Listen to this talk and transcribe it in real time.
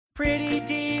Pretty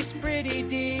Dees,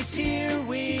 here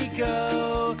we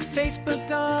go.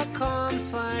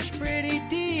 Facebook.com/Pretty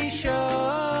Dees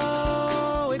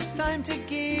Show. It's time to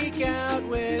geek out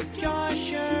with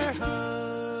Josh, your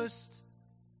host.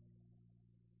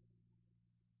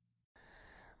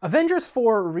 Avengers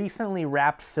 4 recently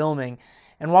wrapped filming,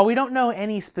 and while we don't know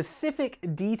any specific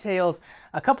details,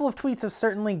 a couple of tweets have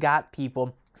certainly got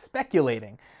people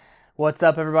speculating. What's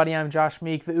up, everybody? I'm Josh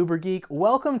Meek, the Uber Geek.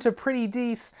 Welcome to Pretty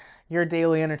Dees, your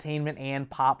daily entertainment and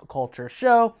pop culture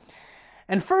show.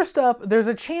 And first up, there's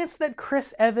a chance that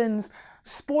Chris Evans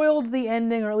spoiled the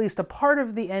ending, or at least a part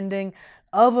of the ending,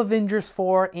 of Avengers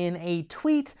 4 in a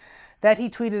tweet that he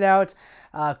tweeted out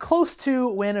close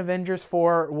to when Avengers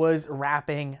 4 was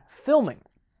wrapping filming.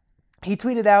 He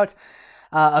tweeted out,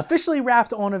 officially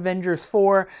wrapped on Avengers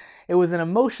 4. It was an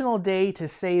emotional day, to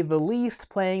say the least.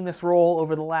 Playing this role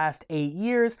over the last 8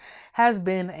 years has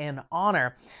been an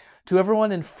honor. To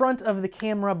everyone in front of the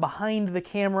camera, behind the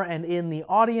camera, and in the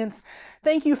audience,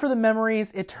 thank you for the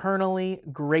memories. Eternally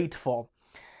grateful.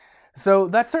 So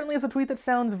that certainly is a tweet that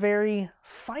sounds very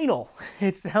final.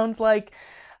 It sounds like,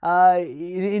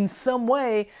 in some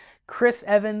way, Chris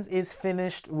Evans is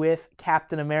finished with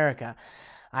Captain America.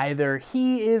 Either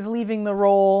he is leaving the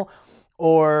role,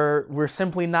 or we're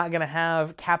simply not going to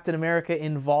have Captain America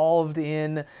involved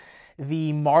in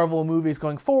the Marvel movies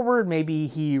going forward. Maybe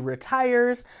he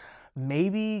retires.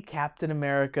 Maybe Captain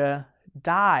America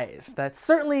dies. That's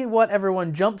certainly what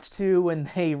everyone jumped to when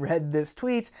they read this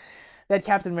tweet, that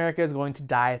Captain America is going to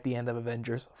die at the end of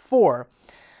Avengers 4.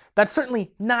 That's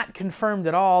certainly not confirmed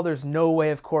at all. There's no way,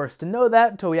 of course, to know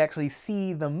that until we actually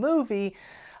see the movie,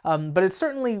 but it's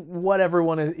certainly what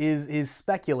everyone is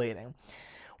speculating.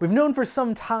 We've known for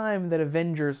some time that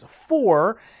Avengers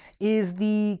 4 is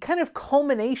the kind of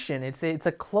culmination. It's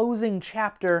a closing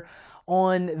chapter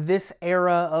on this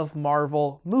era of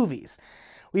Marvel movies.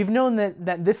 We've known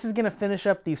that this is going to finish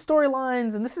up these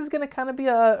storylines, and this is going to kind of be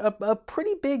a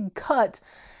pretty big cut.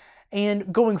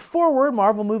 And going forward,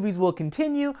 Marvel movies will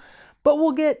continue, but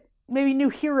we'll get maybe new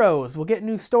heroes, we'll get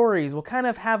new stories, we'll kind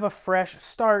of have a fresh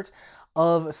start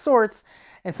of sorts.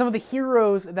 And some of the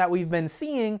heroes that we've been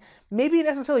seeing maybe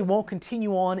necessarily won't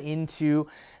continue on into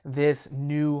this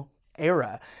new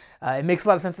era. It makes a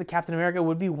lot of sense that Captain America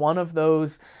would be one of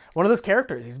those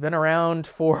characters. He's been around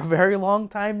for a very long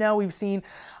time now. We've seen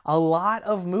a lot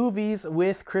of movies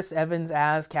with Chris Evans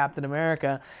as Captain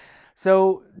America.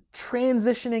 So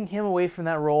transitioning him away from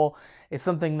that role is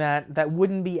something that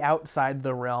wouldn't be outside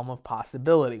the realm of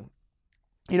possibility.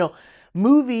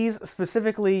 Movies,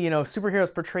 specifically,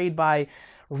 superheroes portrayed by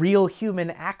real human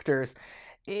actors,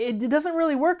 it doesn't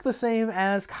really work the same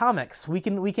as comics. We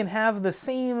can have the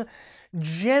same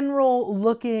general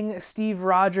looking Steve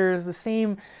Rogers, the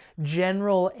same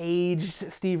general aged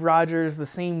Steve Rogers, the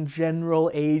same general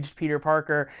aged Peter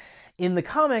Parker in the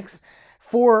comics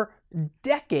for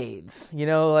decades.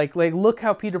 Look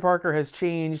how Peter Parker has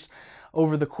changed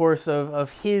over the course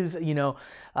of his,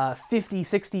 50,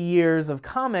 60 years of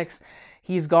comics.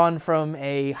 He's gone from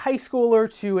a high schooler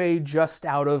to a just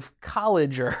out of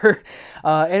colleger.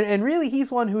 And really,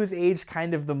 he's one who has aged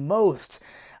kind of the most.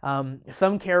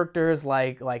 Some characters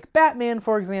like Batman,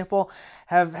 for example,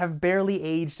 have barely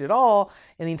aged at all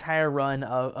in the entire run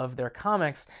of their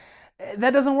comics.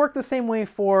 That doesn't work the same way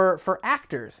for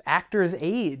actors. Actors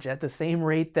age at the same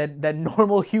rate that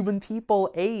normal human people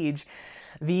age.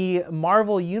 The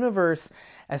Marvel Universe,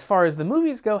 as far as the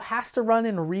movies go, has to run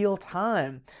in real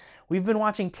time. We've been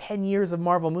watching 10 years of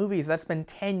Marvel movies. That's been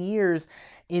 10 years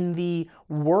in the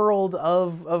world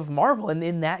of Marvel and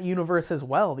in that universe as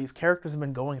well. These characters have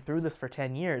been going through this for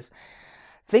 10 years.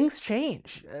 Things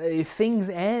change. Things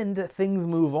end. Things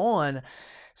move on.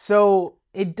 So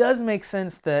it does make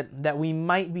sense that we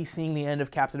might be seeing the end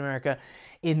of Captain America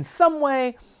in some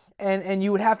way, and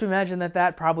you would have to imagine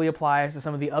that probably applies to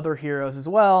some of the other heroes as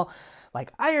well,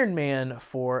 like Iron Man,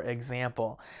 for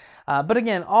example. But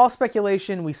again, all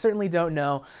speculation. We certainly don't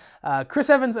know. Chris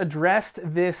Evans addressed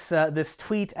this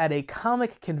tweet at a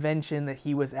comic convention that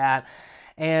he was at,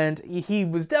 and he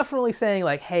was definitely saying,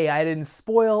 like, hey, I didn't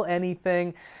spoil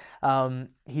anything.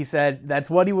 He said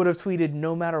that's what he would have tweeted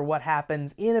no matter what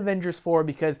happens in Avengers 4,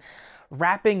 because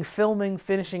wrapping, filming,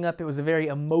 finishing up, it was a very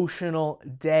emotional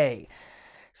day.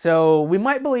 So we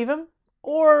might believe him,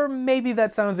 or maybe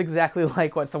that sounds exactly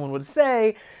like what someone would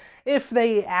say if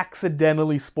they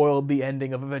accidentally spoiled the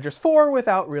ending of Avengers 4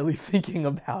 without really thinking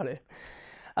about it.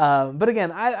 But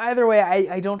again, either way,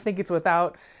 I don't think it's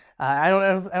without. I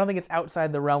don't think it's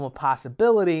outside the realm of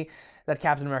possibility that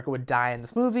Captain America would die in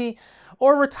this movie,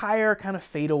 or retire, kind of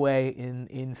fade away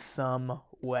in some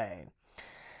way.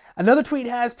 Another tweet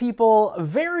has people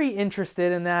very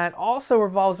interested, and that also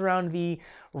revolves around the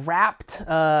wrapped,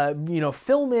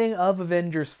 filming of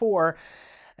Avengers 4.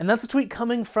 And that's a tweet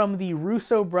coming from the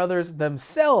Russo brothers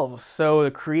themselves. So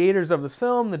the creators of this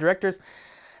film, the directors,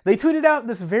 they tweeted out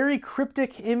this very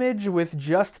cryptic image with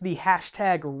just the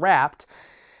hashtag wrapped.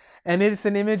 And it's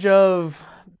an image of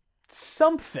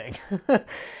something.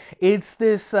 It's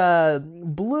this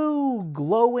blue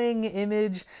glowing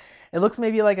image. It looks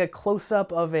maybe like a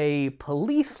close-up of a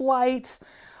police light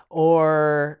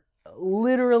or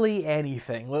literally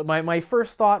anything. My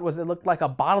first thought was it looked like a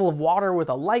bottle of water with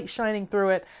a light shining through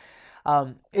it.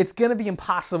 It's going to be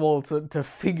impossible to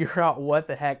figure out what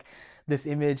the heck this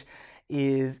image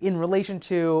is in relation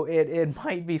to. It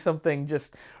might be something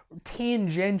just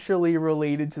tangentially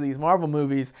related to these Marvel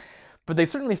movies, but they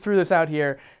certainly threw this out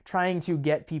here trying to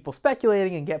get people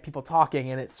speculating and get people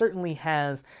talking, and it certainly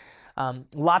has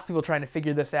lots of people trying to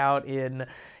figure this out in,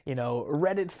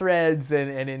 Reddit threads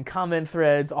and in comment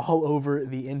threads all over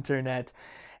the internet.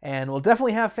 And we'll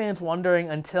definitely have fans wondering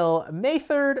until May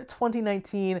 3rd,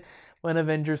 2019, when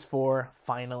Avengers 4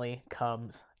 finally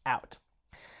comes out.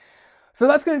 So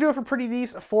that's going to do it for Pretty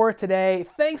Decent for today.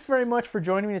 Thanks very much for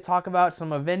joining me to talk about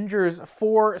some Avengers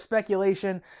 4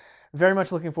 speculation. Very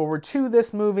much looking forward to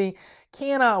this movie.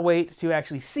 Cannot wait to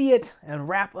actually see it and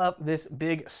wrap up this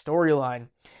big storyline.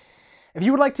 If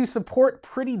you would like to support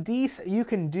Pretty Dece, you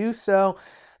can do so.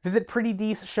 Visit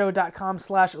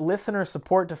prettydeceshow.com/listener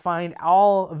support to find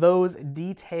all those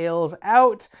details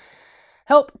out.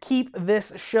 Help keep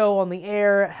this show on the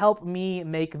air. Help me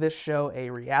make this show a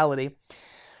reality.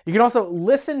 You can also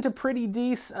listen to Pretty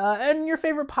Dece on your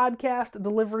favorite podcast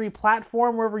delivery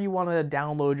platform, wherever you want to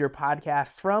download your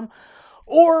podcasts from,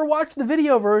 or watch the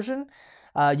video version.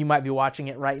 You might be watching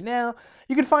it right now.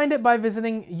 You can find it by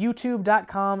visiting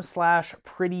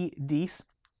youtube.com/prettydece.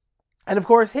 And of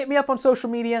course, hit me up on social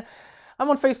media.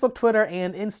 I'm on Facebook, Twitter,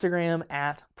 and Instagram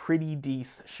at Pretty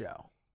Dece Show.